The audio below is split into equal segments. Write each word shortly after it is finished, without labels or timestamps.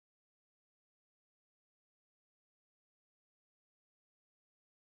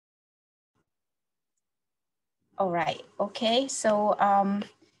All right. Okay. So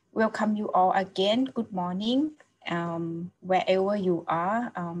welcome you all again. Good morning. Wherever you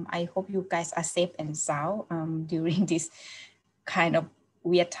are, I hope you guys are safe and sound during this kind of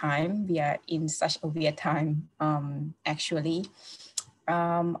weird time. We are in such a weird time, actually.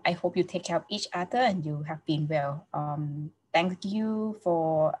 I hope you take care of each other and you have been well. Thank you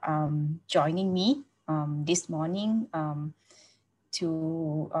for joining me this morning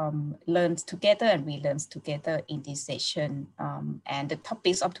to learn together and we learn together in this session. And the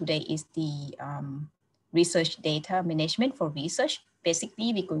topics of today is the research data management for research.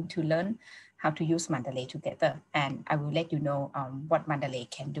 Basically, we're going to learn how to use Mendeley together, and I will let you know what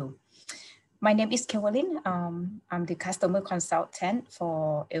Mendeley can do. My name is Carolyn. I'm the customer consultant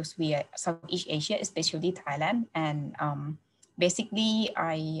for elsewhere, Southeast Asia, especially Thailand. And basically,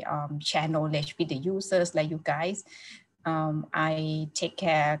 I share knowledge with the users like you guys. I take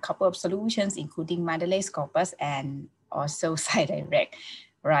care of a couple of solutions, including Mendeley, Scopus, and also ScienceDirect,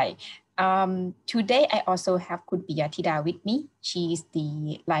 right? Today, I also have Kunpiyatida with me. She is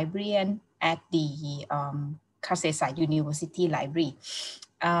the librarian at the Kasetsart University Library.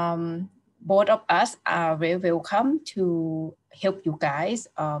 Both of us are very welcome to help you guys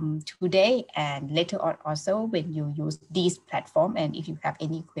today and later on also when you use this platform. And if you have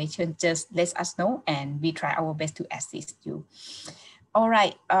any questions, just let us know and we try our best to assist you. All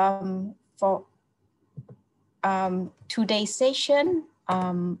right, for today's session,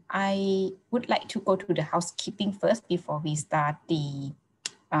 I would like to go to the housekeeping first before we start the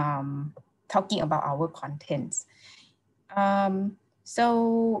talking about our contents.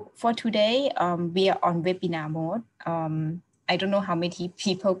 So for today, we are on webinar mode. I don't know how many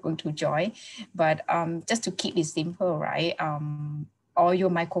people are going to join, but just to keep it simple, right? All your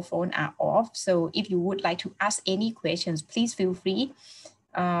microphones are off. So if you would like to ask any questions, please feel free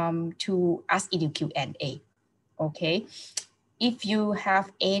to ask in the Q&A, okay? If you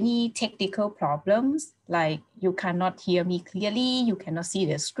have any technical problems, like you cannot hear me clearly, you cannot see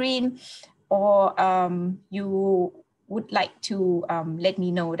the screen, or you would like to let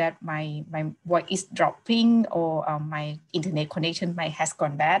me know that my voice is dropping or my internet connection has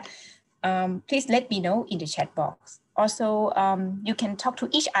gone bad, please let me know in the chat box. Also, you can talk to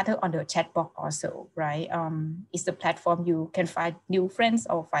each other on the chat box also, right? It's the platform you can find new friends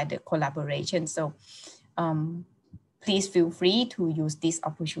or find the collaboration. So please feel free to use this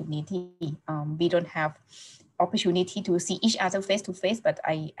opportunity. We don't have opportunity to see each other face to face, but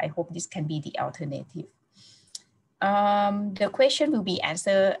I hope this can be the alternative. The question will be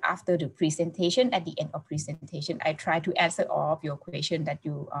answered after the presentation. At the end of presentation, I try to answer all of your questions that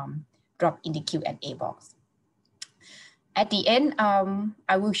you drop in the Q&A box. At the end,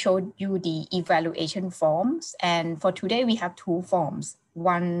 I will show you the evaluation forms. And for today, we have two forms.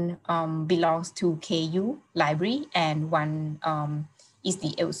 One belongs to KU library and one is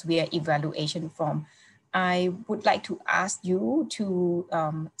the elsewhere evaluation form. I would like to ask you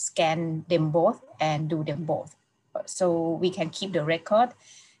to scan them both and do them both, so we can keep the record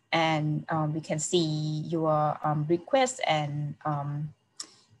and we can see your requests and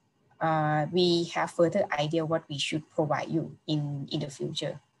we have further idea what we should provide you in the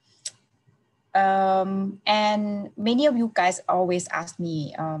future. And many of you guys always ask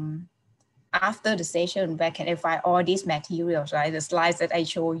me after the session, where can I find all these materials, right? The slides that I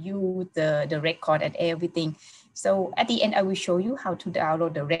show you, the record and everything. So at the end, I will show you how to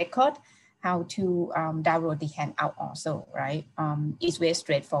download the record, how to download the handout also, right? It's very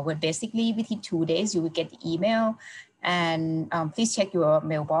straightforward. Basically, within 2 days, you will get the email and please check your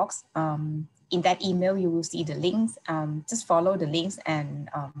mailbox. In that email, you will see the links. Just follow the links and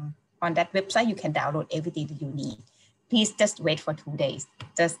on that website, you can download everything that you need. Please just wait for 2 days,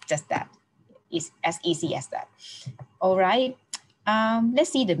 just that. It's as easy as that. All right,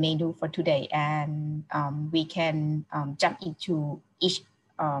 let's see the menu for today and we can jump into each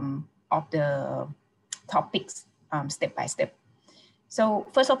of the topics step by step. So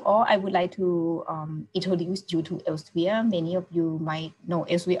first of all, I would like to introduce you to Elsewhere. Many of you might know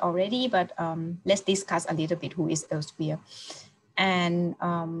Elsewhere already, but let's discuss a little bit who is Elsewhere. And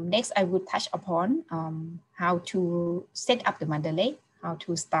next, I will touch upon how to set up the Mendeley, how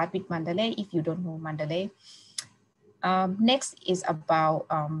to start with Mendeley if you don't know Mendeley. Next is about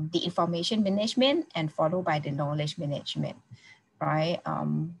the information management and followed by the knowledge management, right?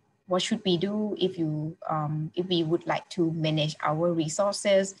 What should we do if we would like to manage our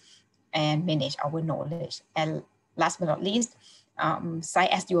resources and manage our knowledge? And last but not least, cite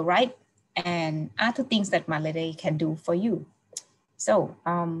as you write and other things that Mendeley can do for you. So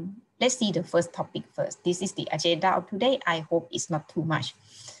let's see the first topic first. This is the agenda of today. I hope it's not too much.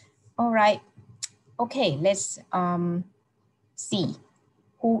 All right. Okay, let's see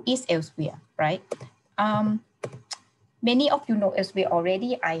who is Elsevier, right? Many of you know Elsevier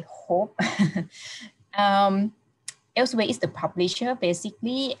already, I hope. Elsevier is the publisher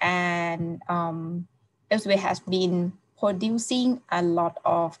basically, and Elsevier has been producing a lot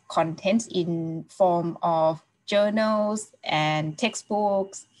of contents in form of journals and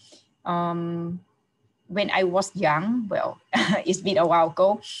textbooks. When I was young, well, it's been a while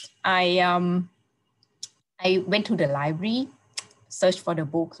ago, I went to the library, search for the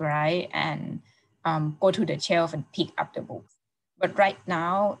books, right? And go to the shelf and pick up the books. But right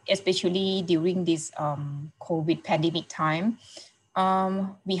now, especially during this COVID pandemic time,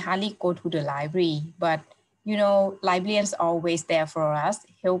 we hardly go to the library, but you know, librarians are always there for us,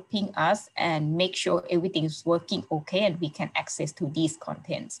 helping us and make sure everything is working okay and we can access to these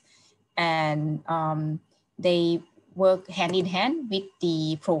contents. And they work hand in hand with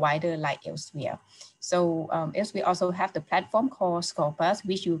the provider like Elsevier. So Elsevier also have the platform called Scopus,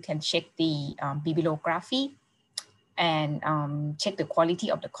 which you can check the bibliography and check the quality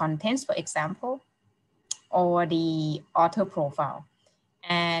of the contents, for example, or the author profile,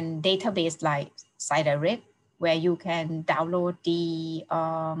 and database like ScienceDirect, where you can download the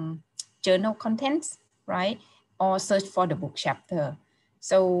journal contents, right? Or search for the book chapter.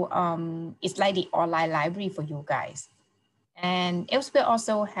 So it's like the online library for you guys. And Elsevier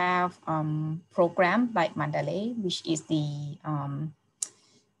also have program like Mendeley, which is the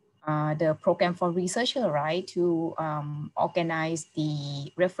program for researcher, right? To organize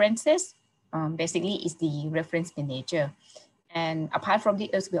the references. Basically, it's the reference manager. And apart from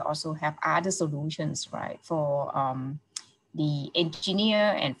this, we also have other solutions, right? For the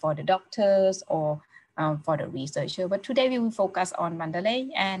engineer and for the doctors or for the researcher. But today we will focus on Mendeley,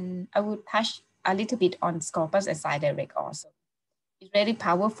 and I will touch a little bit on Scopus and ScienceDirect also. It's very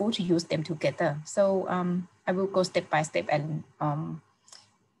powerful to use them together. So I will go step by step, and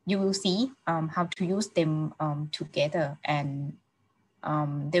you will see how to use them together, and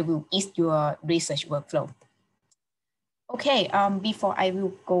they will ease your research workflow. Okay, before I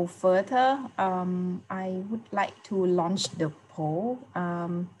will go further, I would like to launch the poll.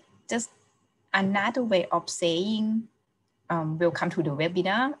 Just another way of saying welcome to the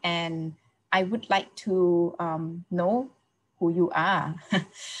webinar, and I would like to know who you are.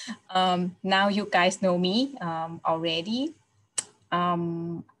 Now you guys know me already.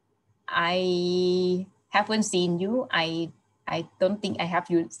 I haven't seen you. I don't think I have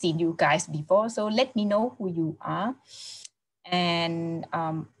seen you guys before. So let me know who you are. And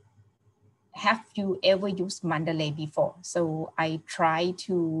have you ever used Mendeley before? So I try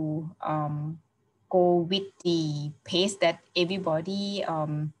to go with the pace that everybody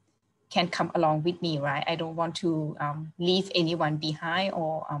can come along with me, right? I don't want to leave anyone behind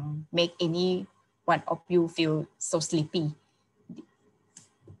or make any one of you feel so sleepy.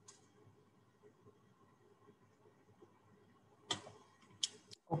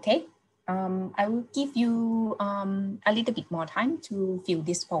 Okay, I will give you a little bit more time to fill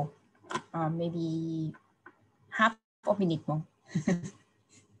this poll, maybe half a minute more.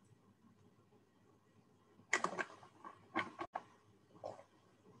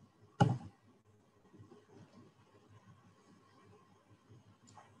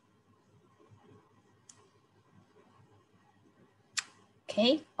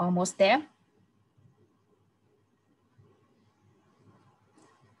 Okay, almost there.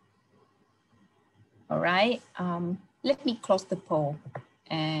 All right, let me close the poll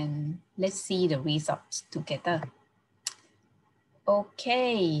and let's see the results together.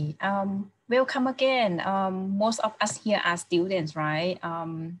 Okay, welcome again. Most of us here are students, right?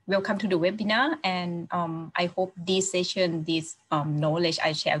 Welcome to the webinar, and I hope this session, this knowledge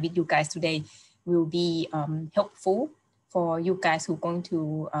I share with you guys today will be helpful for you guys who are going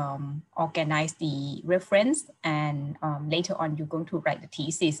to organize the reference, and later on you're going to write the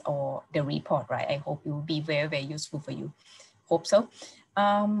thesis or the report, right? I hope it will be very, very useful for you. Hope so.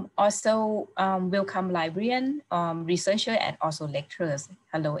 Also, welcome librarian, researcher, and also lecturers.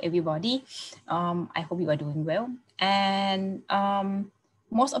 Hello, everybody. I hope you are doing well. And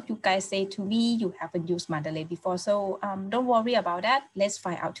most of you guys say to me, you haven't used Mendeley before. So don't worry about that. Let's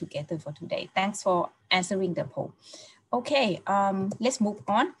find out together for today. Thanks for answering the poll. Okay, let's move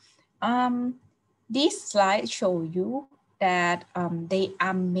on. This slide shows you that there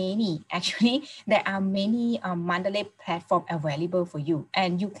are many Mendeley platform available for you,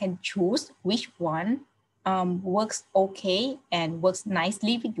 and you can choose which one works okay and works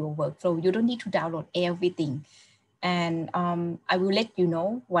nicely with your workflow. You don't need to download everything, and I will let you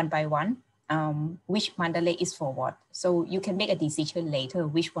know one by one which Mendeley is for what. So you can make a decision later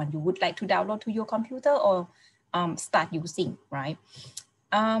which one you would like to download to your computer or start using, right?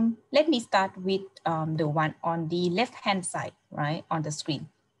 Let me start with the one on the left-hand side, right, on the screen.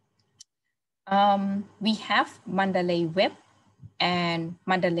 We have Mendeley Web and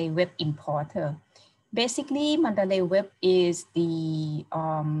Mendeley Web Importer. Basically, Mendeley Web is the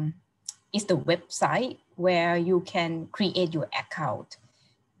website where you can create your account.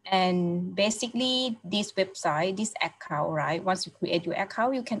 And basically, this website, this account, right? Once you create your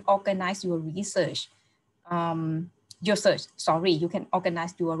account, you can organize your research. You can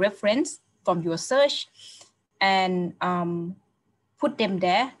organize your reference from your search and put them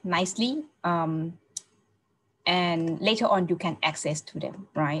there nicely. And later on, you can access to them,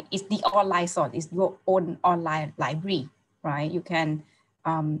 right? It's the online source, it's your own online library, right? You can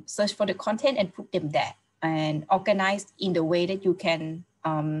search for the content and put them there and organize in the way that you can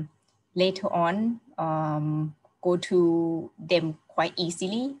later on go to them quite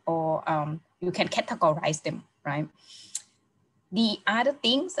easily, or you can categorize them, right? The other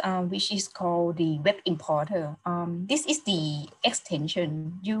things, which is called the web importer. This is the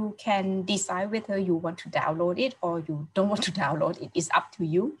extension. You can decide whether you want to download it or you don't want to download it. It's up to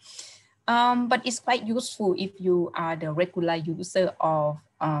you. But it's quite useful if you are the regular user of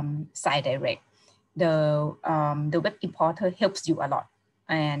ScienceDirect. The web importer helps you a lot.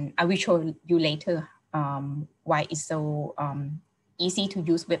 And I will show you later why it's so easy to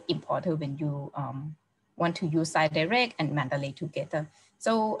use web importer when you want to use ScienceDirect and Mendeley together.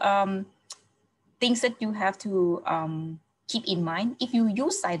 So things that you have to keep in mind, if you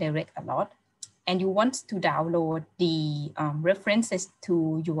use ScienceDirect a lot and you want to download the references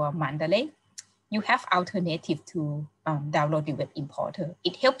to your Mendeley, you have alternative to download the web importer.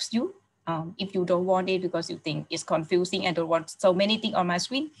 It helps you if you don't want it because you think it's confusing and don't want so many things on my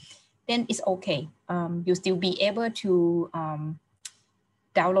screen, then it's okay. You'll still be able to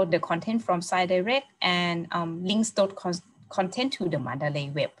download the content from ScienceDirect and links those content to the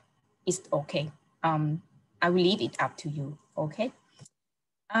Mendeley web. It's okay. I will leave it up to you, okay?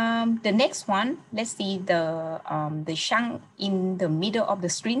 The next one, let's see the chunk in the middle of the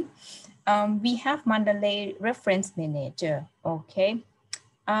screen. We have Mendeley Reference Manager, okay?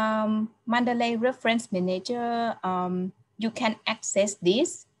 Mendeley Reference Manager, you can access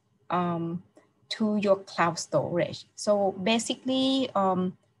this to your cloud storage. So basically,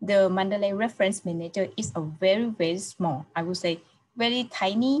 the Mendeley Reference Manager is a very, very small, I would say, very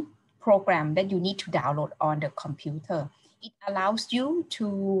tiny program that you need to download on the computer. It allows you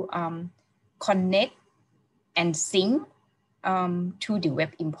to connect and sync to the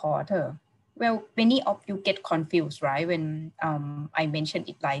web importer. Well, many of you get confused, right? When I mentioned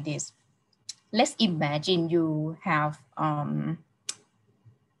it like this. Let's imagine you have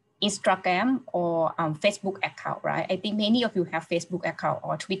Instagram or Facebook account, right? I think many of you have Facebook account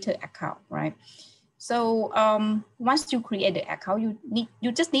or Twitter account, right? So once you create the account,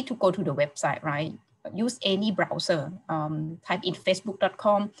 you just need to go to the website, right? Use any browser, type in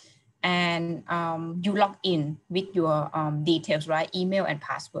facebook.com and you log in with your details, right? Email and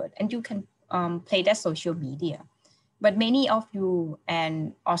password, and you can play that social media. But many of you,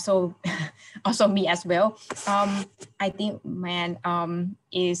 and also also me as well, I think, man,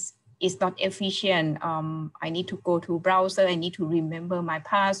 is not efficient. I need to go to browser, I need to remember my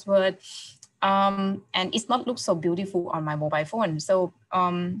password, and it's not look so beautiful on my mobile phone. So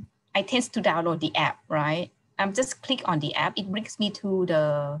I tend to download the app, right? Just click on the app, it brings me to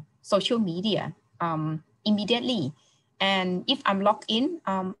the social media immediately. And if I'm logged in,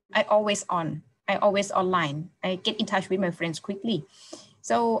 I always online. I get in touch with my friends quickly.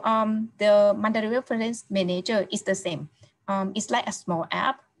 So the Mendeley Reference Manager is the same. It's like a small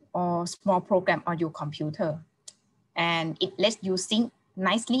app or small program on your computer. And it lets you sync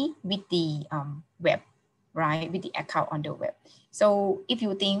nicely with the web, right? With the account on the web. So if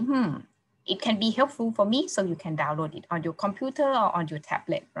you think, it can be helpful for me, so you can download it on your computer or on your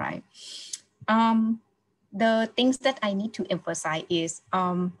tablet, right? The things that I need to emphasize is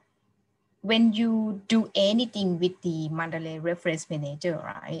when you do anything with the Mendeley Reference Manager,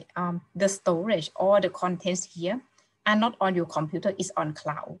 right? The storage or the contents here are not on your computer, it's on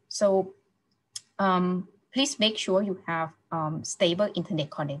cloud. So please make sure you have stable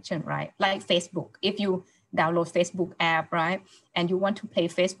internet connection, right? Like Facebook, if you download Facebook app, right? And you want to play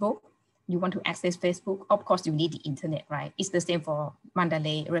Facebook, you want to access Facebook, of course you need the internet, right? It's the same for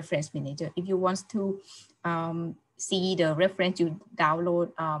Mendeley Reference Manager. If you want to see the reference you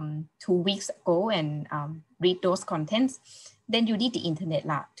download 2 weeks ago and read those contents, then you need the internet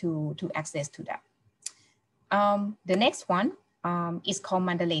to access to that. The next one is called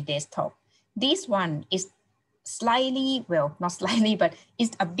Mendeley Desktop. This one is slightly, well, not slightly, but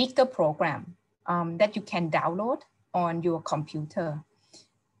it's a bigger program that you can download on your computer.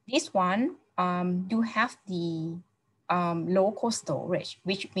 This one, you have the local storage,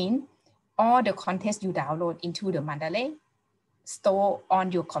 which means all the contents you download into the Mendeley store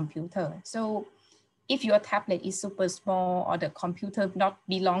on your computer. So if your tablet is super small or the computer not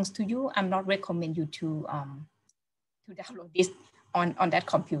belongs to you, I'm not recommend you to download this on that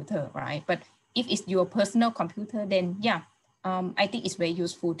computer, right? But if it's your personal computer, then yeah, I think it's very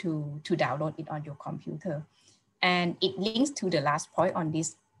useful to download it on your computer. And it links to the last point on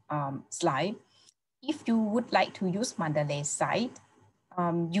this slide. If you would like to use Mendeley cite,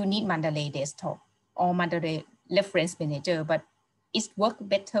 you need Mendeley desktop or Mendeley reference manager, but it works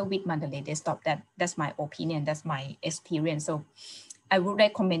better with Mendeley desktop. That's my opinion, that's my experience. So I would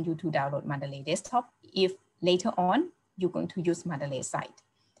recommend you to download Mendeley desktop if later on you're going to use Mendeley cite.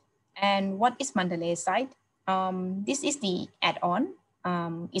 And what is Mendeley cite? This is the add-on,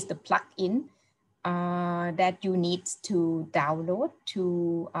 it's the plugin that you need to download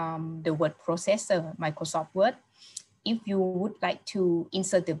to the word processor, Microsoft Word, if you would like to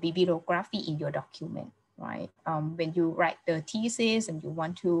insert the bibliography in your document, right? When you write the thesis and you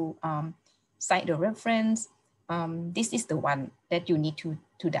want to cite the reference, this is the one that you need to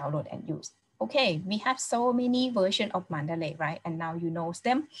download and use. Okay, we have so many versions of Mendeley, right? And now you know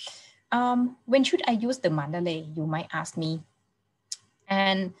them. When should I use the Mendeley? You might ask me.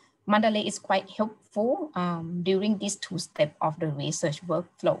 And Mendeley is quite helpful during these two steps of the research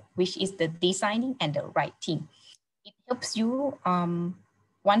workflow, which is the designing and the writing. It helps you,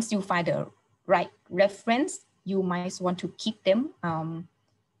 once you find the right reference, you might want to keep them,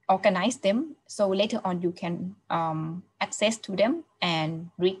 organize them, so later on you can access to them and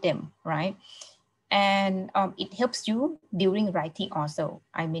read them, right? And it helps you during writing also.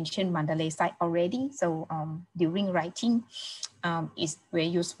 I mentioned Mendeley cite already, so during writing, it's very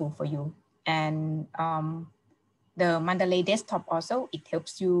useful for you. And the Mendeley desktop also, it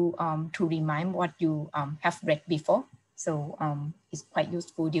helps you to remind what you have read before. So it's quite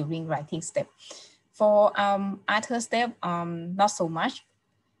useful during writing step. For other step, not so much.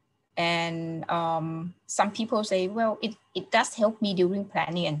 And some people say, well, it does help me during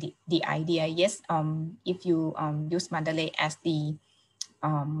planning and the idea. Yes, if you use Mendeley as the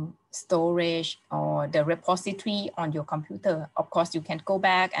storage or the repository on your computer, of course you can go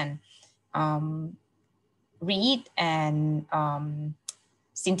back and read and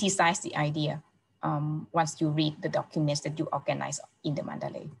synthesize the idea once you read the documents that you organize in the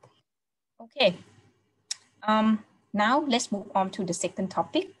Mendeley. Okay, now let's move on to the second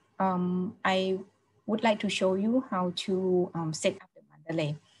topic. I would like to show you how to set up the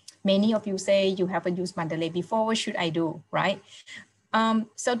Mendeley. Many of you say you haven't used Mendeley before, what should I do, right?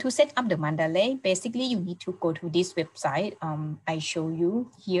 So to set up the Mendeley, basically you need to go to this website. I show you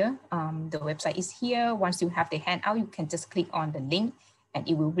here, the website is here. Once you have the handout, you can just click on the link and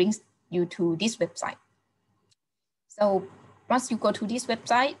it will bring you to this website. So once you go to this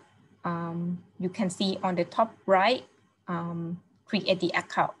website, you can see on the top right, create the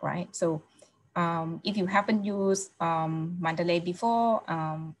account, right? So if you haven't used Mendeley before,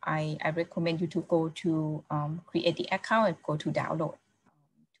 I recommend you to go to create the account and go to download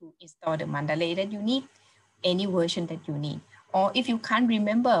to install the Mendeley that you need, any version that you need. Or if you can't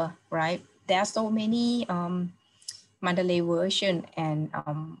remember, right, there are so many Mendeley version and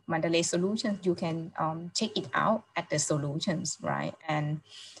Mendeley solutions, you can check it out at the solutions, right? And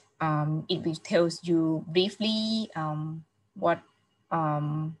it will tell you briefly what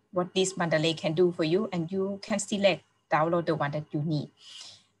this Mendeley can do for you, and you can select, download the one that you need.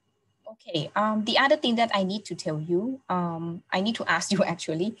 Okay, the other thing that I need to tell you, I need to ask you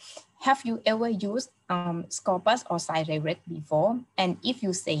actually, have you ever used Scopus or ScienceDirect before? And if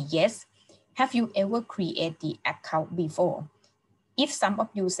you say yes, have you ever created the account before? If some of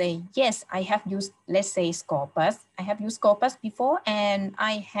you say, yes, I have used, let's say Scopus, I have used Scopus before and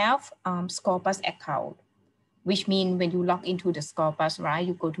I have Scopus account, which means when you log into the Scopus, right,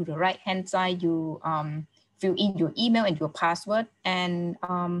 you go to the right-hand side, you fill in your email and your password, and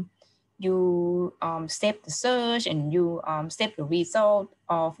you save the search and you save the result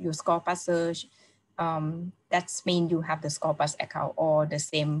of your Scopus search. That means you have the Scopus account, or the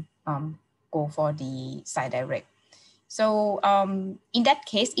same go for the ScienceDirect. So in that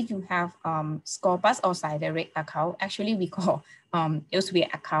case, if you have Scopus or ScienceDirect account, actually we call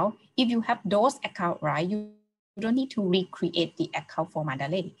Elsevier account. If you have those account, right, you don't need to recreate the account for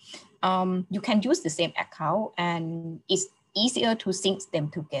Mendeley. You can use the same account and it's easier to sync them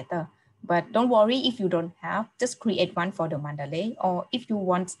together. But don't worry if you don't have, just create one for the Mendeley, or if you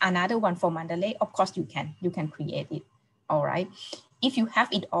want another one for Mendeley, of course you can create it, all right? If you have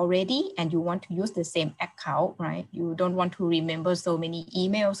it already and you want to use the same account, right? You don't want to remember so many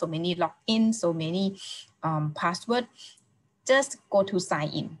emails, so many logins, so many passwords, just go to sign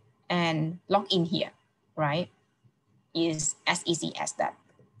in and log in here, right? Is as easy as that.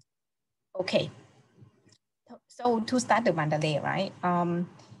 Okay, so to start the Mendeley, right?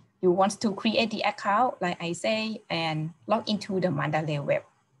 You want to create the account, like I say, and log into the Mendeley web.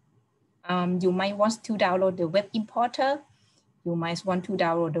 You might want to download the web importer. You might want to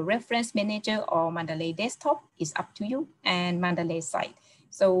download the reference manager or Mendeley desktop. It's up to you, and Mendeley site.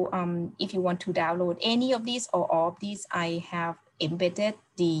 So if you want to download any of these or all of these, I have embedded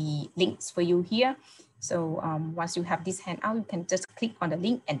the links for you here. So once you have this handout, you can just click on the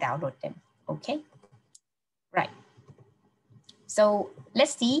link and download them, okay? Right. So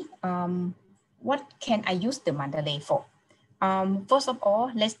let's see what can I use the Mendeley for. First of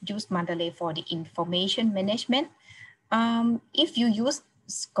all, let's use Mendeley for the information management. If you use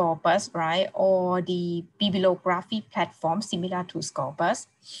Scopus, right, or the bibliography platform similar to Scopus,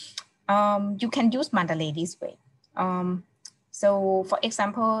 you can use Mendeley this way. So for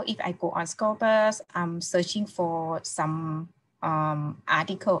example, if I go on Scopus, I'm searching for some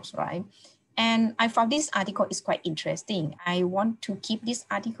articles, right? And I found this article is quite interesting. I want to keep this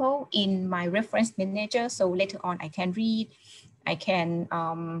article in my reference manager, so later on I can read, I can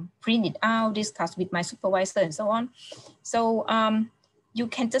print it out, discuss with my supervisor and so on. So you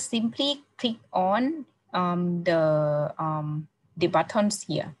can just simply click on the buttons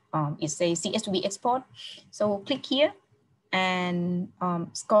here. It says CSV export. So click here, and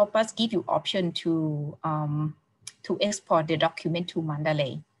Scopus give you option to export the document to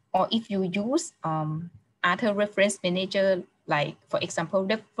Mendeley. Or if you use other reference manager, like for example,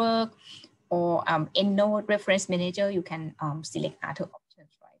 RefWork or EndNote reference manager, you can select other options,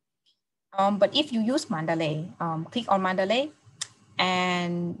 right? But if you use Mendeley, click on Mendeley,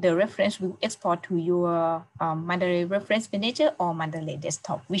 and the reference will export to your Mendeley reference manager or Mendeley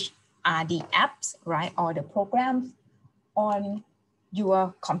desktop, which are the apps, right, or the programs on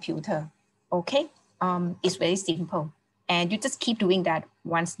your computer. Okay, it's very simple. And you just keep doing that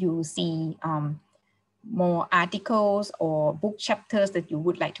once you see more articles or book chapters that you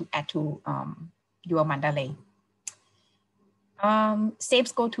would like to add to your Mendeley. Same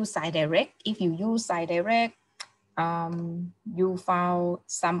go to ScienceDirect. If you use ScienceDirect, you found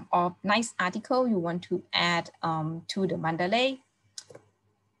some of nice article you want to add to the Mendeley.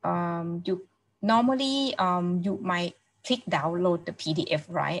 You normally you might click download the PDF,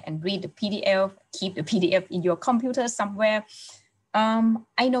 right, and read the PDF, keep the PDF in your computer somewhere.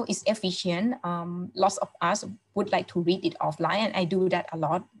 I know it's efficient. Lots of us would like to read it offline, and I do that a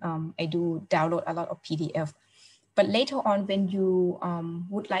lot. I do download a lot of PDF. But later on, when you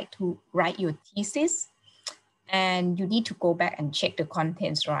would like to write your thesis, and you need to go back and check the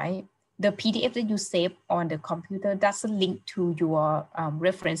contents, right? The PDF that you save on the computer doesn't link to your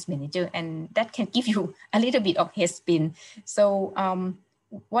reference manager, and that can give you a little bit of head spin. So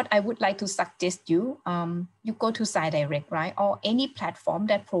what I would like to suggest you, you go to ScienceDirect, right? Or any platform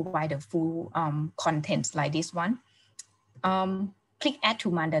that provide a full contents like this one. Click add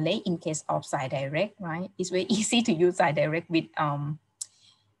to Mendeley in case of ScienceDirect, right? It's very easy to use ScienceDirect with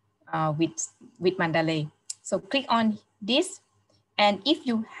Mendeley. So click on this, and if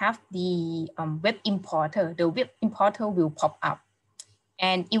you have the web importer, the web importer will pop up,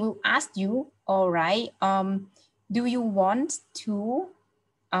 and it will ask you, all right, do you want to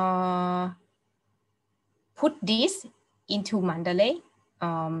put this into Mendeley,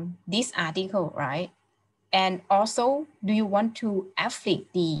 this article, right? And also, do you want to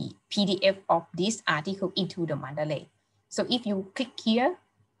afflict the PDF of this article into the Mendeley? So if you click here,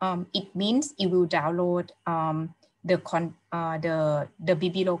 it means it will download the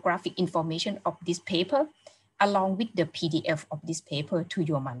bibliographic information of this paper along with the PDF of this paper to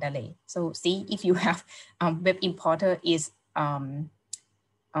your Mendeley. So see, if you have web importer is one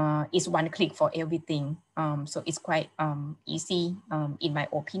click for everything. So it's quite easy in my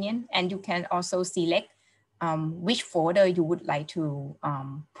opinion. And you can also select which folder you would like to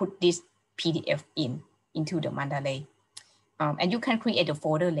put this PDF into the Mendeley. And you can create a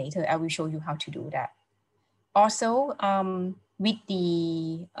folder later. I will show you how to do that. Also, with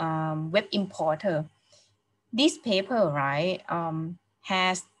the web importer, this paper, right,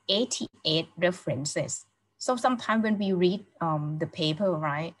 has 88 references. So sometimes when we read the paper,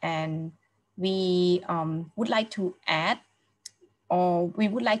 right, and we would like to add, or we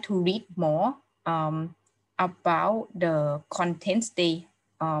would like to read more about the contents they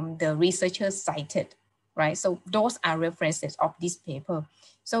the researchers cited, right? So those are references of this paper.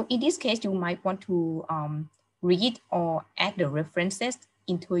 So in this case, you might want to read or add the references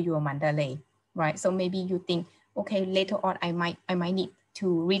into your Mendeley, right? So maybe you think, okay, later on I might need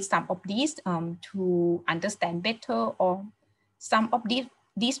to read some of these to understand better, or some of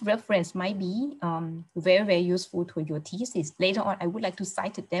these reference might be very, very useful to your thesis. Later on, I would like to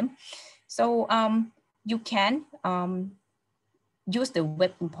cite them. So you can use the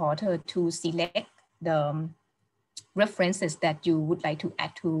web importer to select the references that you would like to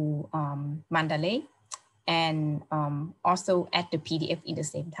add to Mendeley, and also add the PDF in the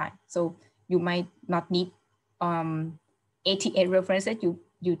same time. So you might not need 88 references, you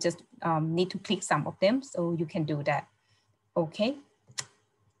just need to click some of them, so you can do that. Okay.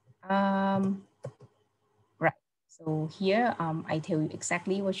 Right. So here I tell you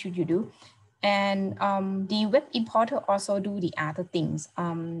exactly what should you do. And the web importer also do the other things.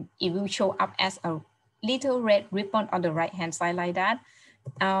 It will show up as a little red ribbon on the right hand side like that.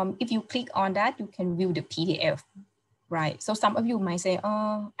 If you click on that, you can view the PDF, right? So some of you might say,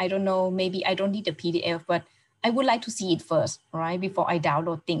 oh, I don't know, maybe I don't need the PDF, but I would like to see it first, right? Before I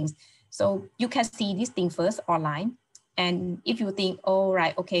download things. So you can see this thing first online. And if you think, oh,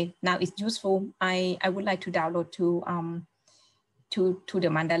 right, okay, now it's useful, I would like to download to the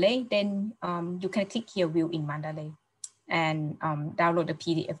Mendeley, then you can click here, view in Mendeley, and download the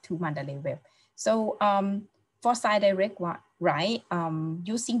PDF to Mendeley web. So for ScienceDirect, right,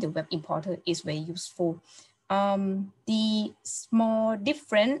 using the web importer is very useful. The small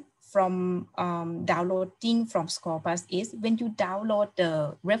difference from downloading from Scopus is when you download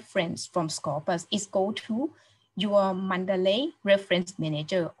the reference from Scopus, it go to your Mendeley reference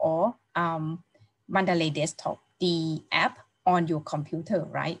manager or Mendeley desktop, the app on your computer,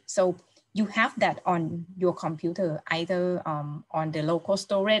 right? So you have that on your computer, either on the local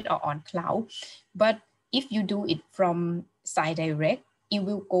storage or on cloud. But if you do it from ScienceDirect, it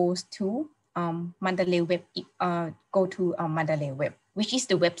will go to Mendeley web, Mendeley web, which is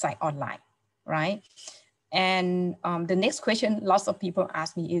the website online, right? And the next question lots of people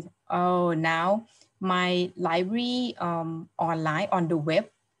ask me is, oh, now my library online on the web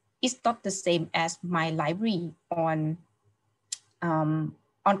is not the same as my library on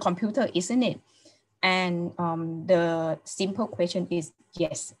computer, isn't it? And the simple question is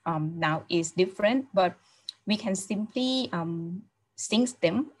yes, now is different, but we can simply sync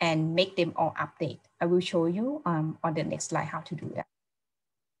them and make them all update. I will show you on the next slide how to do that.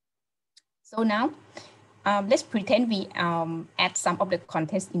 So now let's pretend we add some of the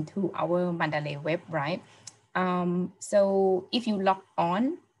contents into our Mendeley web, right? So if you log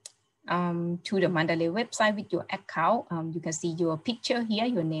on to the Mendeley website with your account, you can see your picture here,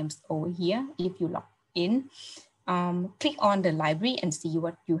 your name's over here. If you log in, click on the library and see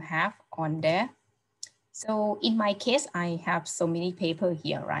what you have on there. So in my case, I have so many papers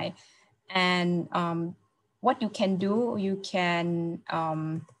here, right? And what you can do, you can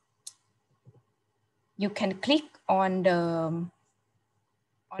click on the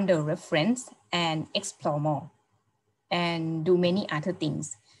reference and explore more and do many other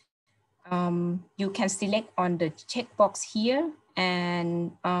things. You can select on the checkbox here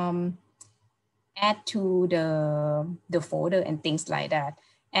and add to the folder and things like that.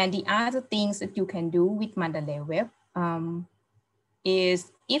 And the other things that you can do with Mendeley web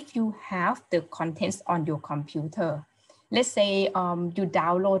is if you have the contents on your computer, let's say you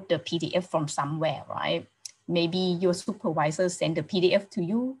download the PDF from somewhere, right? Maybe your supervisor send the PDF to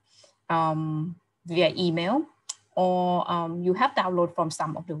you via email, or you have download from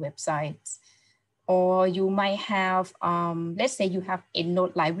some of the websites, or you might have, let's say you have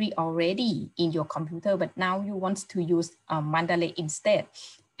EndNote library already in your computer, but now you want to use Mendeley instead,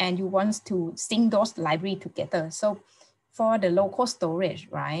 and you want to sync those library together. So for the local storage,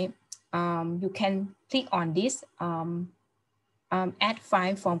 right, you can click on this, add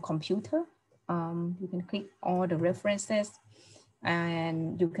file from computer. You can click all the references,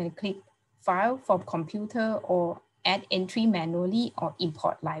 and you can click file from computer, or add entry manually, or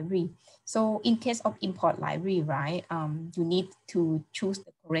import library. So in case of import library, right, you need to choose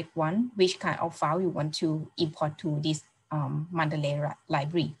the correct one, which kind of file you want to import to this Mendeley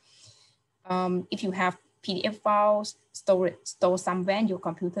library. If you have PDF files stored somewhere in your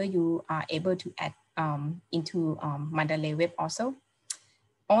computer, you are able to add into Mendeley web also.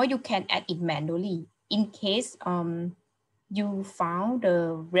 Or you can add it manually in case you found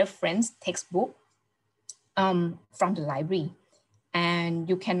the reference textbook from the library and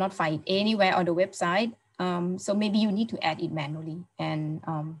you cannot find it anywhere on the website. So maybe you need to add it manually, and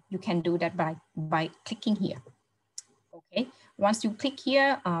you can do that by clicking here. Okay, once you click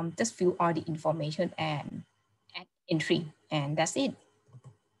here, just fill all the information and add entry, and that's it.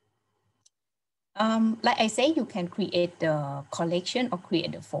 Like I say, you can create the collection or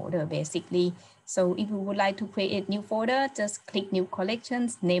create the folder basically. So if you would like to create a new folder, just click new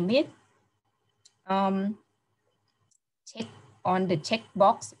collections, name it. Check on the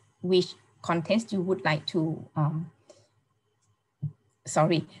checkbox which contents you would like to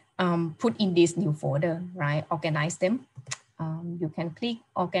put in this new folder, right? Organize them. You can click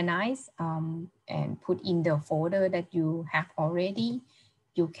organize and put in the folder that you have already.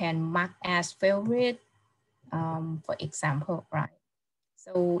 You can mark as favorite, for example, right?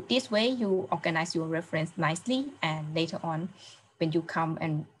 So this way you organize your reference nicely, and later on when you come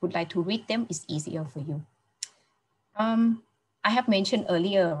and would like to read them, it's easier for you. I have mentioned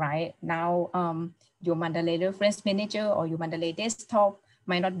earlier, right? Now your Mendeley Reference Manager or your Mendeley Desktop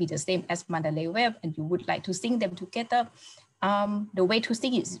might not be the same as Mendeley Web, and you would like to sync them together. The way to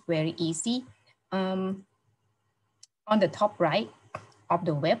sync is very easy. On the top right of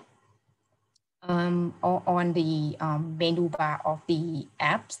the web, or on the menu bar of the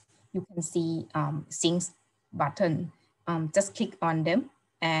apps, you can see sync button. Just click on them,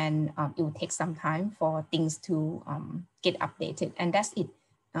 and it will take some time for things to get updated, and that's it.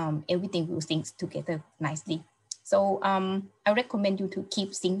 Everything will sync together nicely. So I recommend you to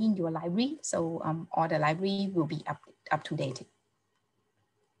keep syncing your library, so all the library will be up to date.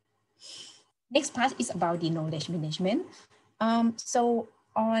 Next part is about the knowledge management. So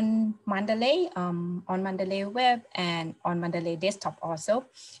on Mendeley, Web and on Mendeley Desktop also,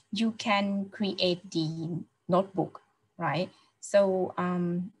 you can create the notebook, right? So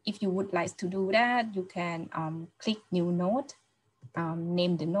if you would like to do that, you can click new note,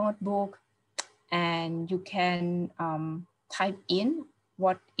 name the notebook, and you can type in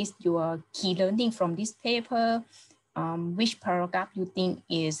what is your key learning from this paper, which paragraph you think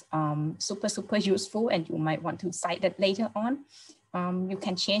is super useful and you might want to cite that later on. You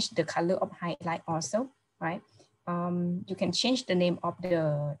can change the color of highlight also, right? You can change the name of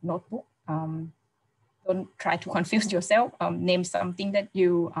the notebook. Don't try to confuse yourself. Name something that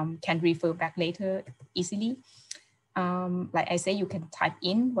you can refer back later easily. Like I say, you can type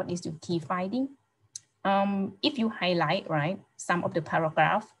in what is your key finding. If you highlight, right, some of the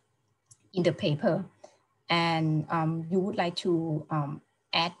paragraph in the paper, and you would like to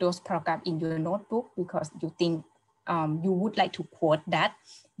add those paragraphs in your notebook because you think you would like to quote that,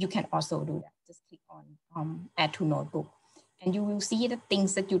 you can also do that. Just click on add to notebook, and you will see the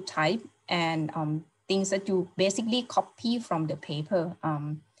things that you type and things that you basically copy from the paper.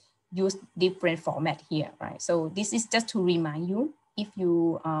 Use different format here, right? So this is just to remind you, if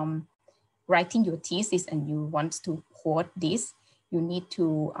you writing your thesis and you want to quote this, you need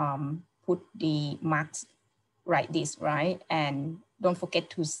to put the marks like this, right? And don't forget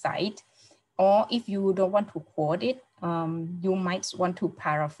to cite. Or if you don't want to quote it, you might want to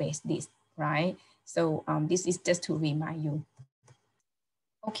paraphrase this, right? So this is just to remind you.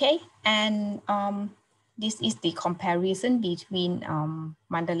 Okay, and this is the comparison between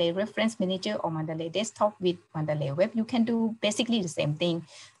Mendeley Reference Manager or Mendeley Desktop with Mendeley Web. You can do basically the same thing.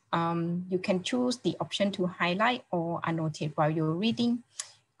 You can choose the option to highlight or annotate while you're reading.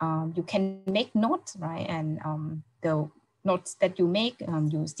 You can make notes, right? And the notes that you make,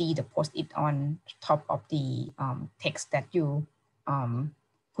 you see the post-it on top of the text that you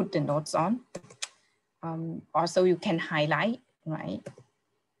put the notes on. Also, you can highlight, right?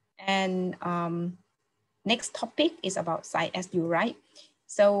 And next topic is about cite as you write.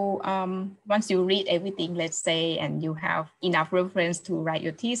 So once you read everything, let's say, and you have enough reference to write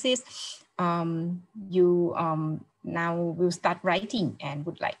your thesis, you now will start writing and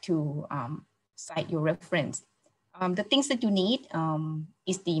would like to cite your reference. The things that you need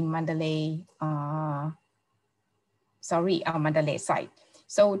is the Mendeley, Mendeley cite.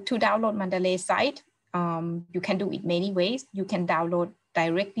 So to download Mendeley cite, you can do it many ways. You can download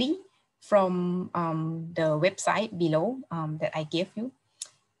directly from the website below that I gave you.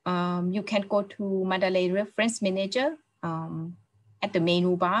 You can go to Mendeley Reference Manager. At the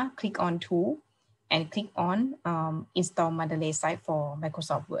menu bar, click on Tool and click on Install Mendeley Cite for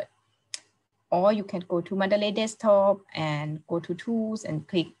Microsoft Word. Or you can go to Mendeley Desktop and go to Tools and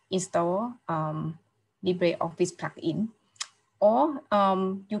click Install LibreOffice plugin. Or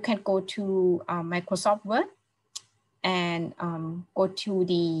you can go to Microsoft Word and go to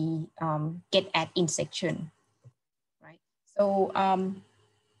the Get Add-in section, right? So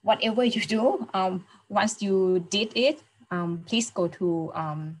whatever you do, once you did it, please go to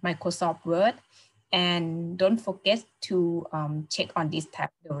Microsoft Word and don't forget to check on this tab,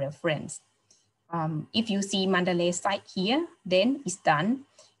 the reference. If you see Mendeley site here, then it's done.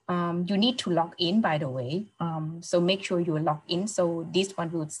 You need to log in, by the way. So make sure you log in. So this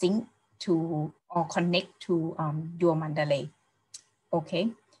one will sync to or connect to your Mendeley.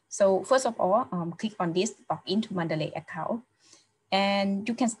 Okay. So first of all, click on this log into Mendeley account, and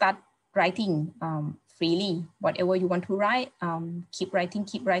you can start writing freely. Whatever you want to write, keep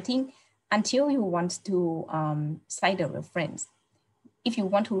writing until you want to cite the reference. If you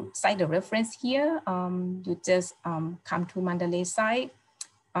want to cite the reference here, you just come to Mendeley site,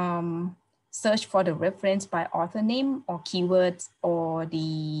 search for the reference by author name or keywords or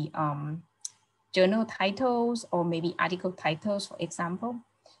the journal titles or maybe article titles, for example.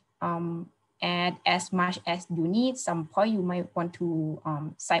 Add as much as you need. Some point you might want to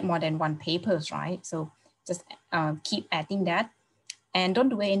cite more than one papers, right? So just keep adding that, and don't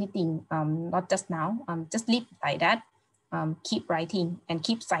do anything, not just now, just leave like that. Keep writing and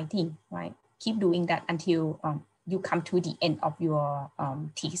keep citing, right? Keep doing that until you come to the end of your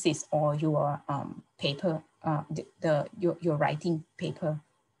thesis or your paper, your writing paper,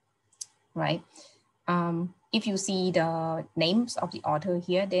 right? If you see the names of the author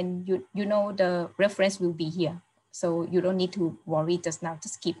here, then you know the reference will be here. So you don't need to worry just now,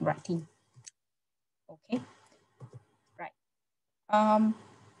 just keep writing. Okay, right.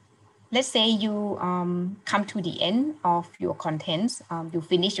 Let's say you come to the end of your contents, you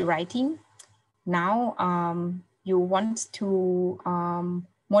finish writing. Now you want to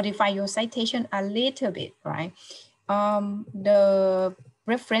modify your citation a little bit, right? The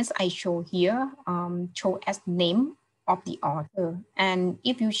reference I show here show as name of the author. And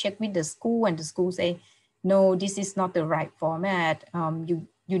if you check with the school and the school say, no, this is not the right format, you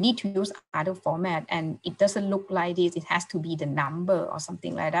need to use other format and it doesn't look like this, it has to be the number or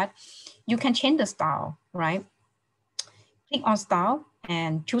something like that, you can change the style, right? Click on style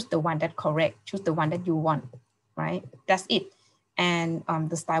and choose the one that's correct, choose the one that you want, right? That's it. And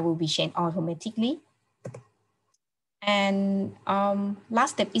the style will be changed automatically. And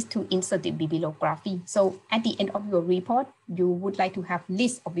last step is to insert the bibliography. So at the end of your report, you would like to have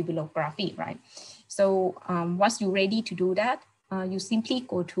list of bibliography, right? So once you're ready to do that, you simply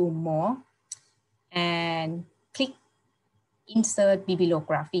go to more and click insert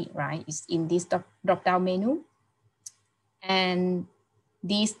bibliography, right? It's in this drop-down menu. And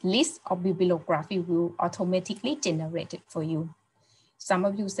this list of bibliography will automatically generate it for you. Some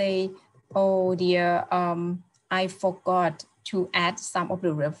of you say, oh dear, I forgot to add some of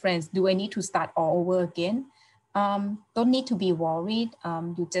the reference. Do I need to start all over again? Don't need to be worried.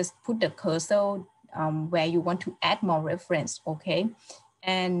 You just put the cursor where you want to add more reference, okay?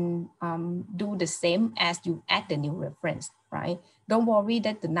 And do the same as you add the new reference, right? Don't worry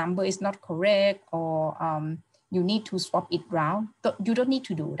that the number is not correct or you need to swap it around. You don't need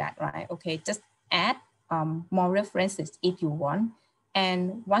to do that, right? Okay, just add more references if you want.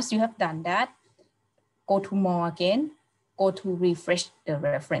 And once you have done that, go to more again, go to refresh the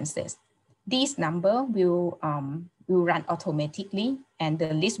references. This number will run automatically and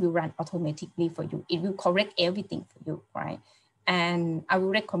the list will run automatically for you. It will correct everything for you, right? And I will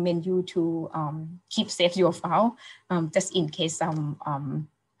recommend you to keep safe your file just in case some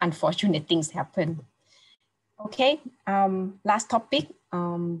unfortunate things happen. Okay, last topic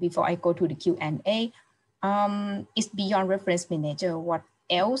before I go to the Q&A is beyond reference manager. What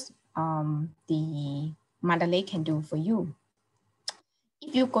else the Mendeley can do for you?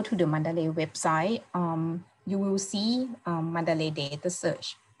 If you go to the Mendeley website, you will see Mendeley data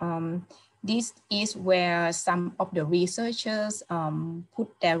search. This is where some of the researchers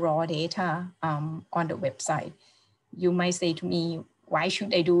put their raw data on the website. You might say to me, why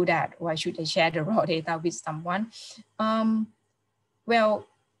should I do that? Why should I share the raw data with someone? Well,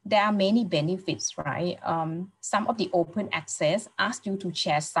 there are many benefits, right? Some of the open access ask you to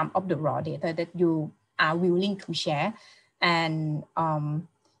share some of the raw data that you are willing to share. And some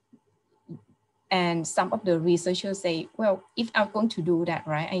of the researchers say, well, if I'm going to do that,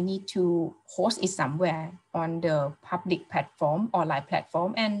 right, I need to host it somewhere on the public platform, online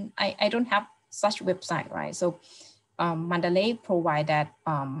platform, and I don't have such website, right? So Mendeley provide that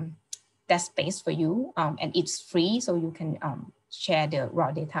space for you, and it's free, so you can share the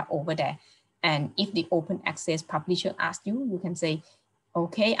raw data over there. And if the open access publisher asks you, you can say,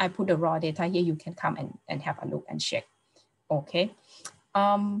 okay, I put the raw data here, you can come and have a look and check. Okay.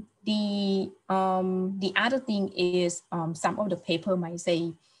 The other thing is some of the paper might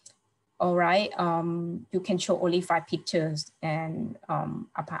say, all right, you can show only 5 pictures and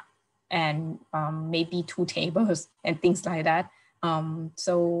maybe 2 tables and things like that.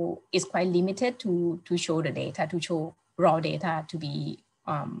 So it's quite limited to show the data, to show raw data to be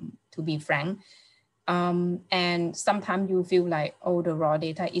to be frank. And sometimes you feel like, oh, the raw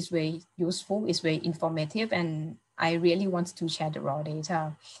data is very useful, it's very informative, and I really want to share the raw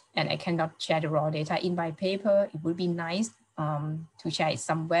data, and I cannot share the raw data in my paper. It would be nice to share it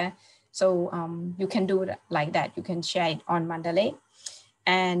somewhere. So you can do it like that. You can share it on Mendeley,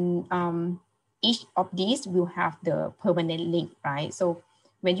 and each of these will have the permanent link, right? So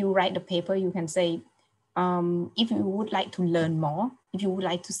when you write the paper, you can say, if you would like to learn more, if you would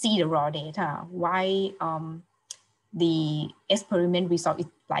like to see the raw data, why the experiment result is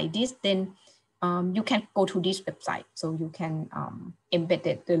like this, then you can go to this website. So you can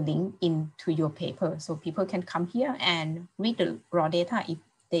embed the link into your paper. So people can come here and read the raw data if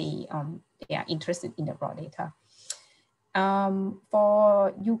they are interested in the raw data.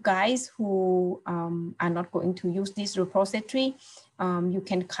 For you guys who are not going to use this repository, you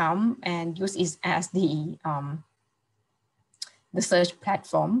can come and use it as the search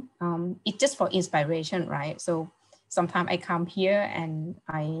platform. It's just for inspiration, right? So sometimes I come here and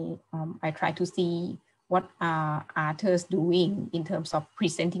I try to see what are authors doing in terms of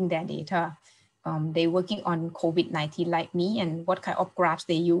presenting their data. They're working on COVID-19 like me, and what kind of graphs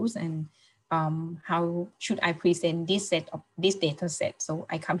they use, and how should I present this data set. So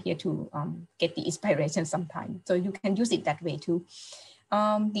I come here to get the inspiration sometimes. So you can use it that way too.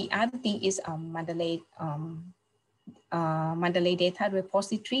 The other thing is Mendeley data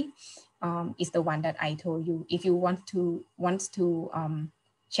repository is the one that I told you. If you want to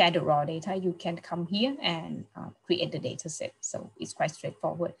share the raw data, you can come here and create the data set. So it's quite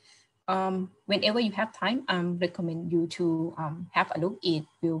straightforward. Whenever you have time, I recommend you to have a look. It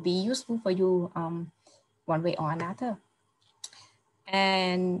will be useful for you one way or another.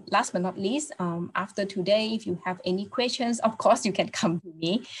 And last but not least, after today, if you have any questions, of course, you can come to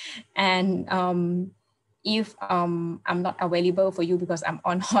me. And if I'm not available for you because I'm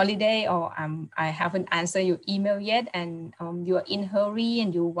on holiday, or I haven't answered your email yet, and you are in a hurry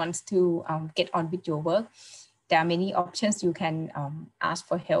and you want to get on with your work, there are many options. You can ask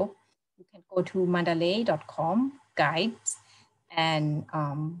for help. You can go to mendeley.com guides and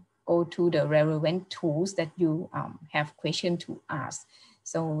go to the relevant tools that you have questions to ask.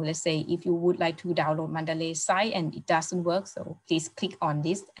 So let's say if you would like to download Mendeley site and it doesn't work, so please click on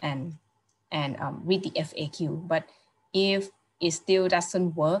this and read the FAQ. But if it still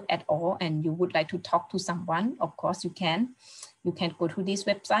doesn't work at all and you would like to talk to someone, of course you can. You can go to this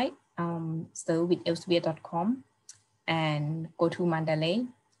website, serviceelsevier.com, and go to Mendeley.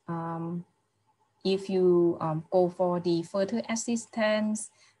 If you go for the further assistance,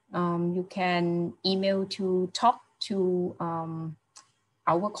 you can email to talk to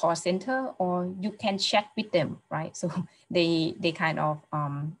our call center, or you can chat with them, right? So they kind of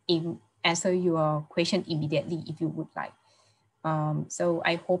answer your question immediately if you would like. So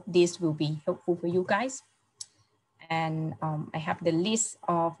I hope this will be helpful for you guys. And I have the list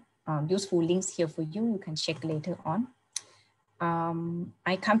of useful links here for you. You can check later on.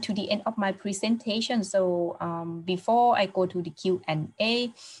 I come to the end of my presentation. So before I go to the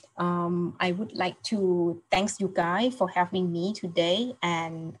Q&A, I would like to thank you guys for having me today.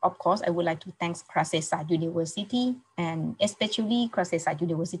 And of course, I would like to thank Krasesa University, and especially Krasesa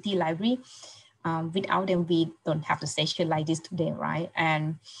University Library. Without them, we don't have the session like this today, right?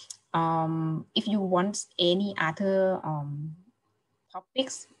 And if you want any other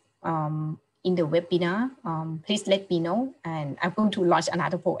topics in the webinar, please let me know, and I'm going to launch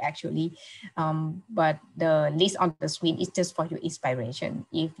another poll actually. But the list on the screen is just for your inspiration.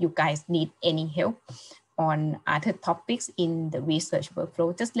 If you guys need any help on other topics in the research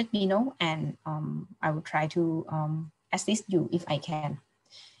workflow, just let me know, and I will try to assist you if I can.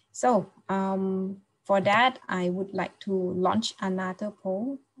 So for that, I would like to launch another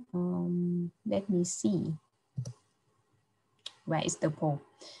poll. Let me see. Where is the poll?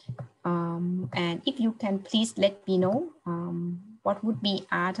 And if you can please let me know what would be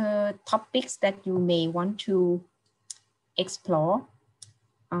other topics that you may want to explore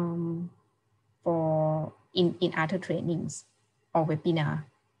for in other trainings or webinar,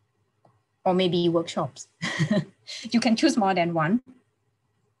 or maybe workshops. You can choose more than one.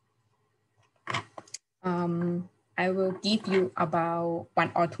 I will give you about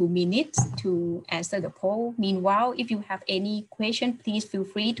 1 or 2 minutes to answer the poll. Meanwhile, if you have any question, please feel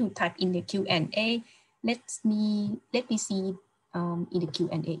free to type in the Q&A. Let me see in the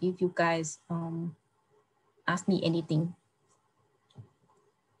Q&A if you guys ask me anything.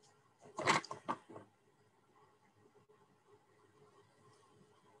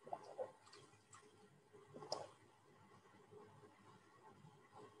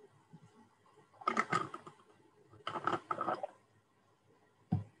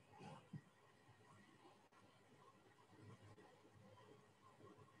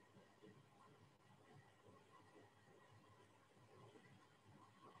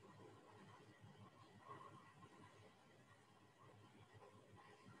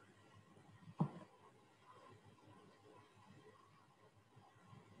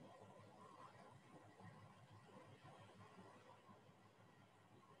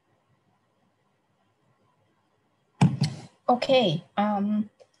 Okay,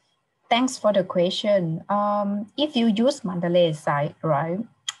 thanks for the question. If you use Mendeley site, right,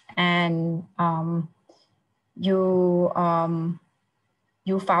 and you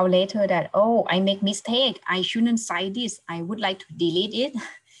you found later that, oh, I make mistake, I shouldn't cite this, I would like to delete it.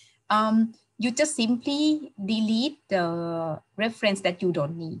 You just simply delete the reference that you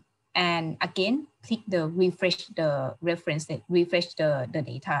don't need. And again, click the refresh the reference, refresh the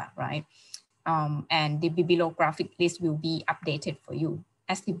data, right? And the bibliographic list will be updated for you,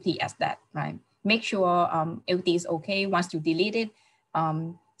 as simply as that, right? Make sure everything is okay. Once you delete it,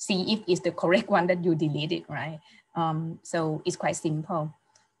 see if it's the correct one that you deleted, right? So it's quite simple.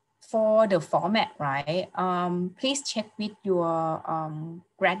 For the format, right, please check with your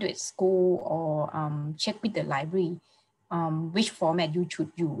graduate school or check with the library which format you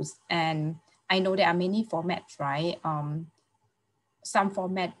should use. And I know there are many formats, right? Some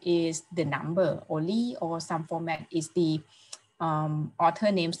format is the number only, or some format is the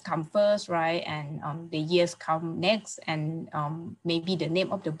author names come first, right? And the years come next, and maybe the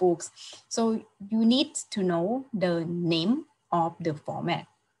name of the books. So you need to know the name of the format,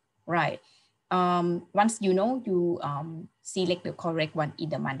 right? Once you know, you select the correct one in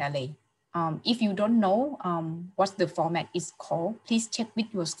the Mendeley. If you don't know what the format is called, please check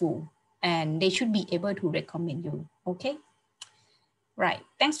with your school and they should be able to recommend you, okay? Right,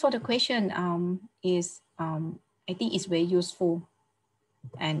 thanks for the question. I think it's very useful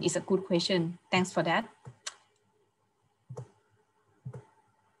and it's a good question. Thanks for that.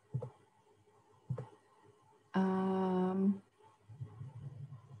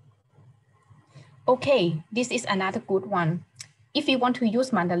 Okay, this is another good one. If you want to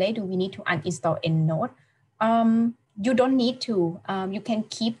use Mendeley, do we need to uninstall EndNote? You don't need to. You can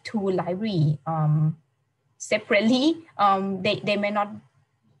keep two libraries separately. They may not,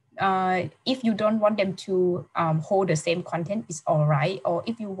 if you don't want them to hold the same content, it's all right. Or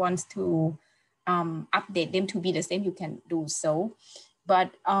if you want to update them to be the same, you can do so.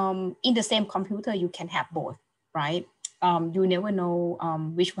 But in the same computer, you can have both, right? You never know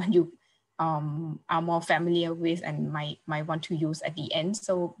which one you are more familiar with and might want to use at the end.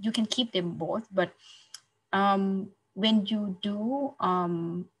 So you can keep them both. But when you do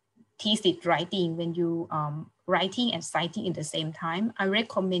thesis writing, when you writing and citing in the same time, I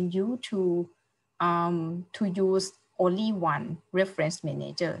recommend you to use only one reference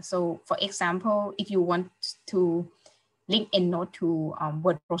manager. So for example, if you want to link EndNote to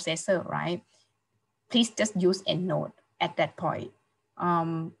word processor, right? Please just use EndNote at that point.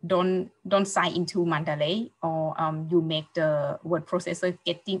 Don't cite into Mendeley, or you make the word processor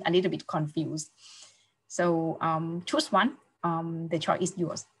getting a little bit confused. So choose one. The choice is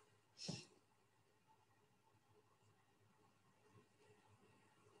yours.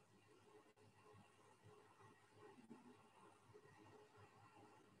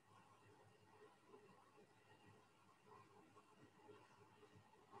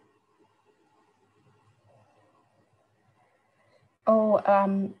 Oh,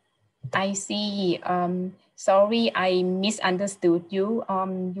 I see. Sorry, I misunderstood you.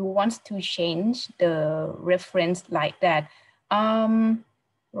 You want to change the reference like that.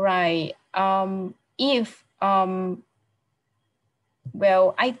 Right. If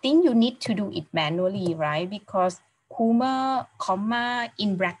well, I think you need to do it manually, right? Because comma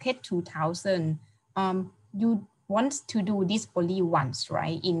in bracket 2000. You want to do this only once,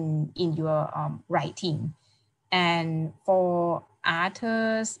 right? In your writing. And for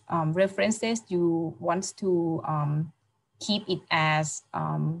others references, you want to keep it as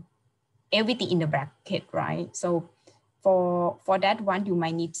everything in the bracket, right? So for that one, you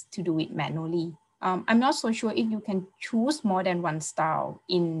might need to do it manually. I'm not so sure if you can choose more than one style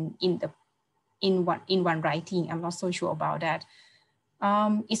in one writing. I'm not so sure about that.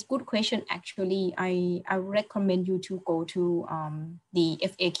 It's a good question, actually. I recommend you to go to the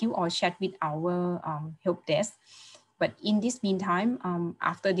FAQ or chat with our help desk. But in this meantime,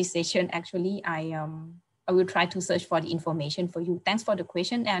 after this session, actually, I will try to search for the information for you. Thanks for the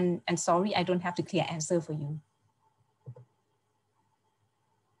question, and sorry, I don't have the clear answer for you.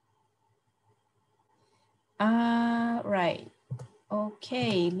 Right.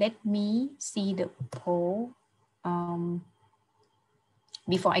 Okay, let me see the poll.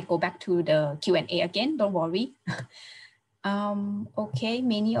 Before I go back to the Q&A again, don't worry. Okay,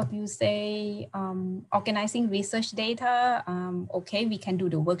 many of you say organizing research data. Okay, we can do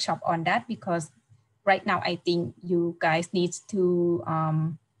the workshop on that, because right now I think you guys need to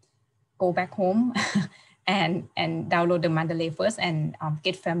go back home and download the Mendeley first and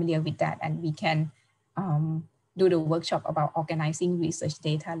get familiar with that, and we can do the workshop about organizing research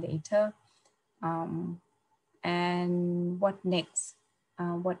data later. And what next?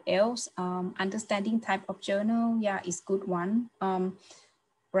 What else? Understanding type of journal. Yeah, it's good one.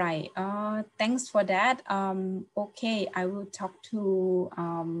 Right. Thanks for that. Okay, I will talk to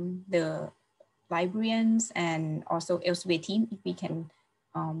the librarians and also elsewhere team if we can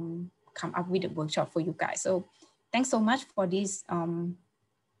come up with a workshop for you guys. So thanks so much for this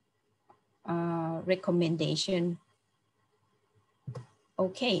recommendation.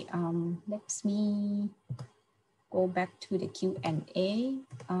 Okay, let me go back to the Q&A.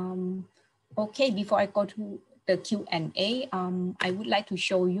 Okay, before I go to the Q&A, I would like to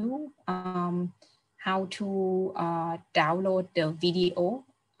show you how to download the video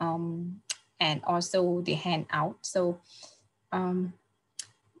and also the handout. So after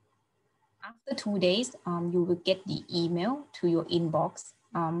 2 days, you will get the email to your inbox.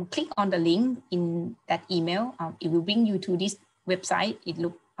 Click on the link in that email. It will bring you to this website. It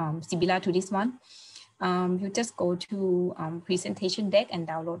looks similar to this one. You just go to presentation deck and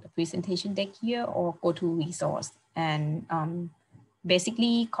download the presentation deck here, or go to resource and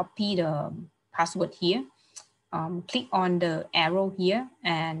basically copy the password here. Click on the arrow here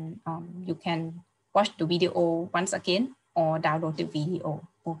and you can watch the video once again or download the video,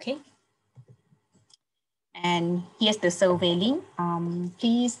 okay? And here's the survey link.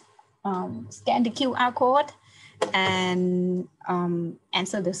 Please scan the QR code and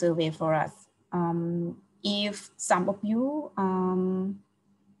answer the survey for us. If some of you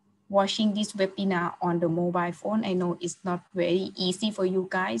watching this webinar on the mobile phone, I know it's not very easy for you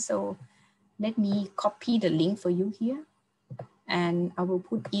guys. So let me copy the link for you here and I will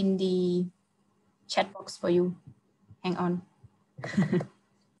put in the chat box for you. Hang on.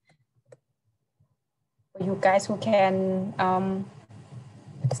 For you guys who can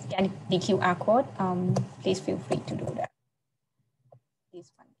scan the QR code, please feel free to do that.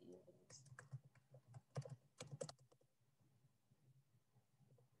 This one is.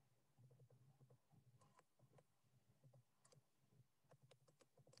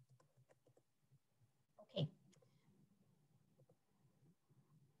 Okay.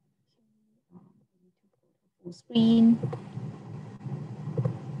 Full screen.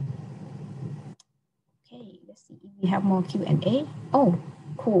 Okay, let's see if we have more Q&A. Oh,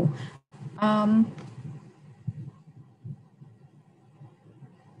 cool.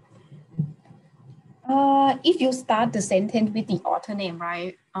 If you start the sentence with the author name,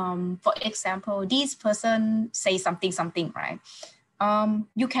 right? For example, this person say something, right?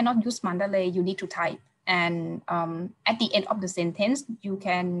 You cannot use Mendeley, you need to type. And at the end of the sentence, you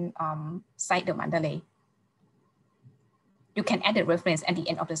can cite the Mendeley. You can add the reference at the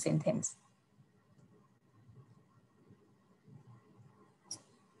end of the sentence.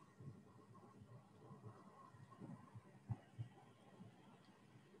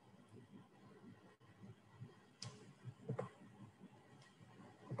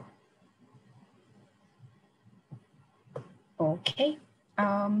 Okay.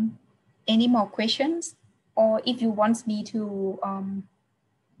 Any more questions? Or if you want me to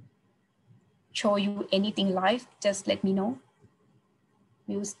show you anything live, just let me know.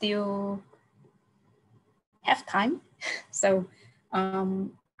 We'll still have time. So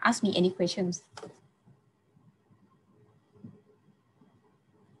ask me any questions.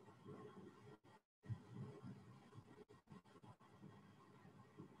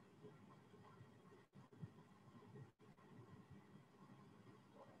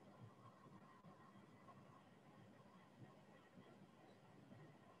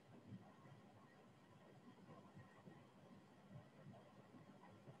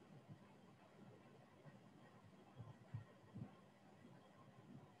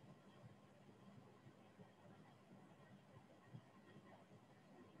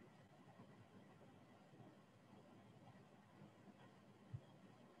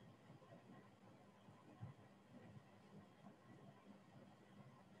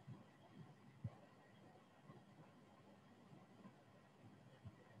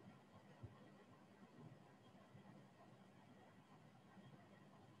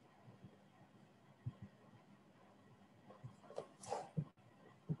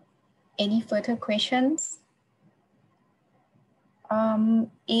 Any further questions? I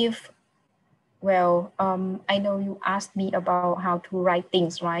know you asked me about how to write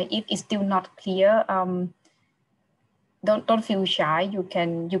things, right? If it's still not clear, don't feel shy. You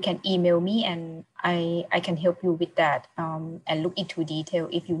can email me and I can help you with that and look into detail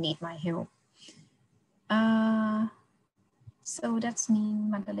if you need my help. So that's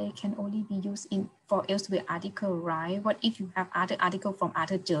mean Mendeley can only be used for elsewhere article, right? What if you have other article from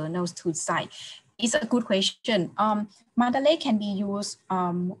other journals to cite? It's a good question. Mendeley can be used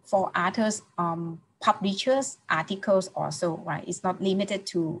for others publishers' articles also, right? It's not limited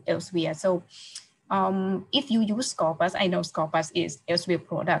to Elsevier. So if you use Scopus, I know Scopus is Elsevier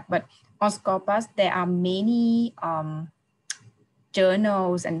product, but on Scopus, there are many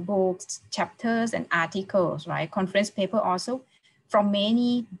journals and books, chapters and articles, right? Conference paper also from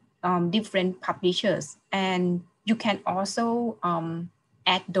many different publishers. And you can also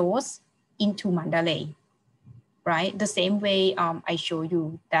add those into Mendeley, right? The same way I show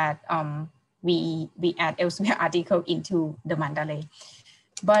you that we add Elsevier article into the Mendeley.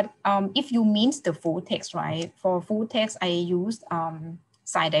 But if you mean the full text, right? For full text, I use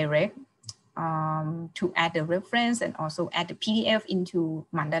ScienceDirect to add the reference and also add the PDF into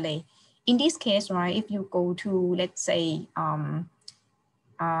Mendeley. In this case, right, if you go to, let's say, one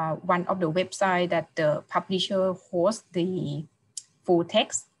of the websites that the publisher hosts the full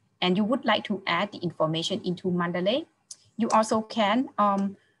text, and you would like to add the information into Mendeley, you also can.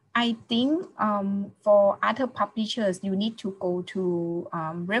 I think for other publishers, you need to go to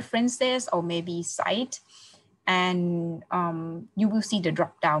references or maybe cite, and you will see the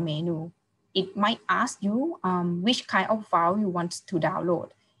drop-down menu. It might ask you which kind of file you want to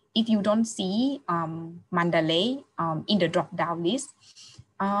download. If you don't see Mendeley in the drop-down list,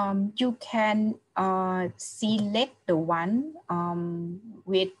 you can select the one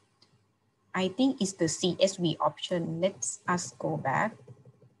with, I think it's the CSV option. Let's us go back.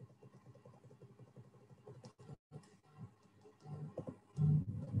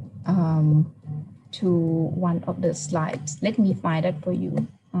 To one of the slides. Let me find that for you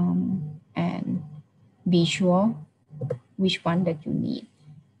and be sure which one that you need.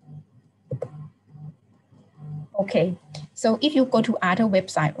 Okay, so if you go to other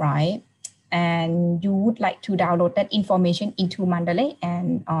website, right, and you would like to download that information into Mendeley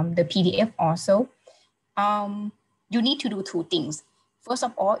and the PDF also, you need to do two things. First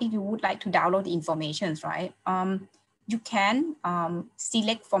of all, if you would like to download the information, right, you can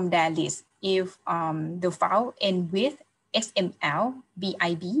select from their list if the file ends with XML,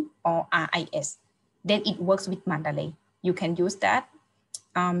 BIB, or RIS, then it works with Mendeley. You can use that,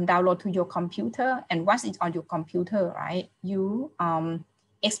 download to your computer, and once it's on your computer, right, you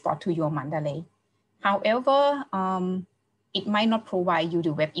export to your Mendeley. However, it might not provide you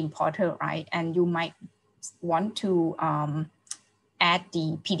the web importer, right, and you might want to add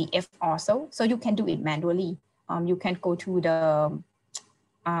the PDF also, so you can do it manually. You can go to the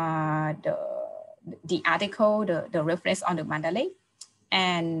article, the reference on the Mendeley,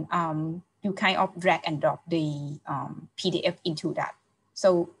 and you kind of drag and drop the PDF into that.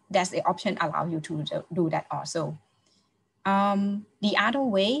 So that's the option allow you to do that also. The other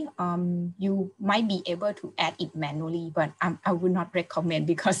way, you might be able to add it manually, but I would not recommend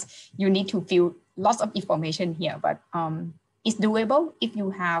because you need to fill lots of information here, but it's doable if you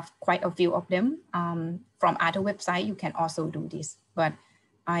have quite a few of them. From other websites, you can also do this, but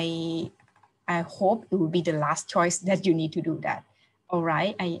I hope it will be the last choice that you need to do that. All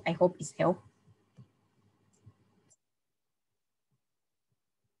right, I hope it's helped.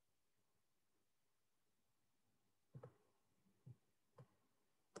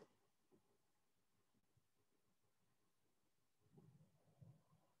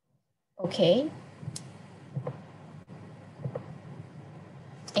 Okay.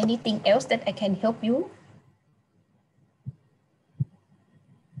 Anything else that I can help you?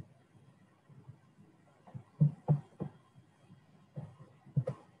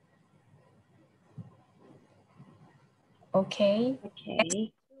 Okay.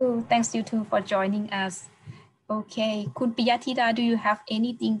 Okay. Thanks you two for joining us. Okay, Kun Piyatida, do you have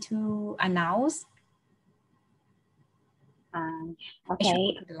anything to announce? Okay. I should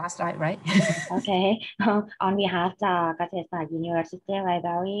go to the last slide, right? Okay. On behalf of the Gatesa University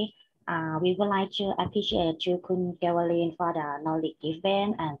Library, we would like to appreciate you, Kun Gewalin, for the knowledge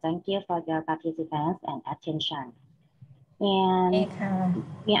given, and thank you for your participants and attention. And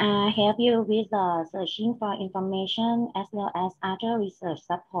we are help you with searching for information as well as other research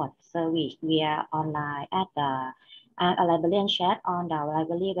support service via online at the librarian chat on the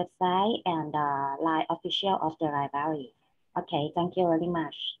library website and the line official of the library. Okay, thank you very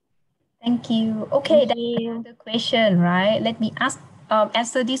much. Thank you. Okay, that's another question, right? Let me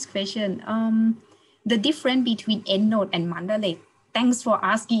answer this question. The difference between EndNote and Mendeley. Thanks for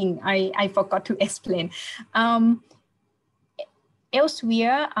asking. I forgot to explain.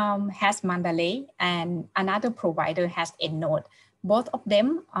 Elsevier has Mendeley and another provider has EndNote. Both of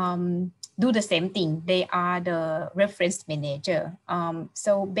them do the same thing. They are the reference manager.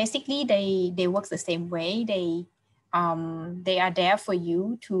 So basically they work the same way. They are there for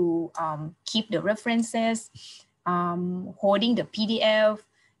you to keep the references, holding the PDF,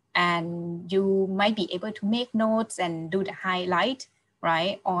 and you might be able to make notes and do the highlight,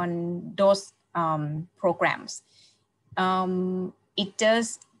 right, on those programs. It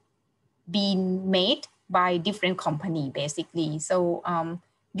does been made by different company basically. So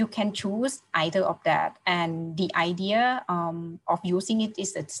you can choose either of that, and the idea of using it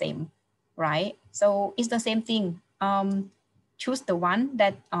is the same, right? So it's the same thing. Choose the one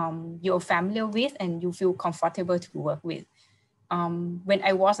that you're familiar with and you feel comfortable to work with. When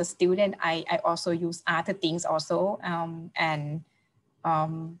I was a student, I also used other things also, and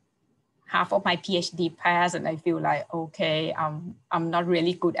half of my PhD passed, and I feel like, okay, I'm not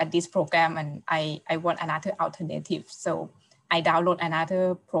really good at this program, and I want another alternative. So I download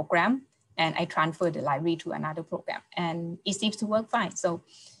another program and I transfer the library to another program, and it seems to work fine. So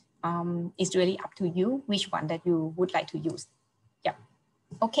it's really up to you which one that you would like to use. Yeah,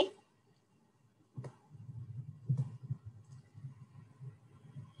 okay.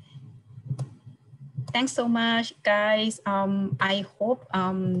 Thanks so much, guys. I hope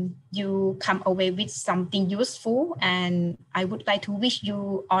you come away with something useful, and I would like to wish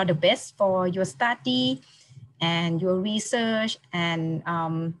you all the best for your study and your research. And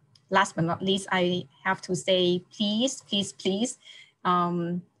last but not least, I have to say, please, please, please,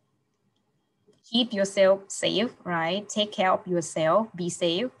 keep yourself safe, right? Take care of yourself, be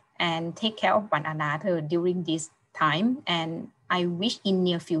safe, and take care of one another during this time. And I wish in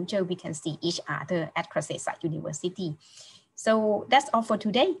near future we can see each other at Krasesa University. So that's all for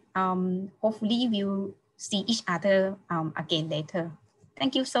today. Hopefully we'll see each other again later.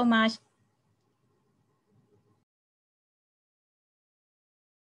 Thank you so much.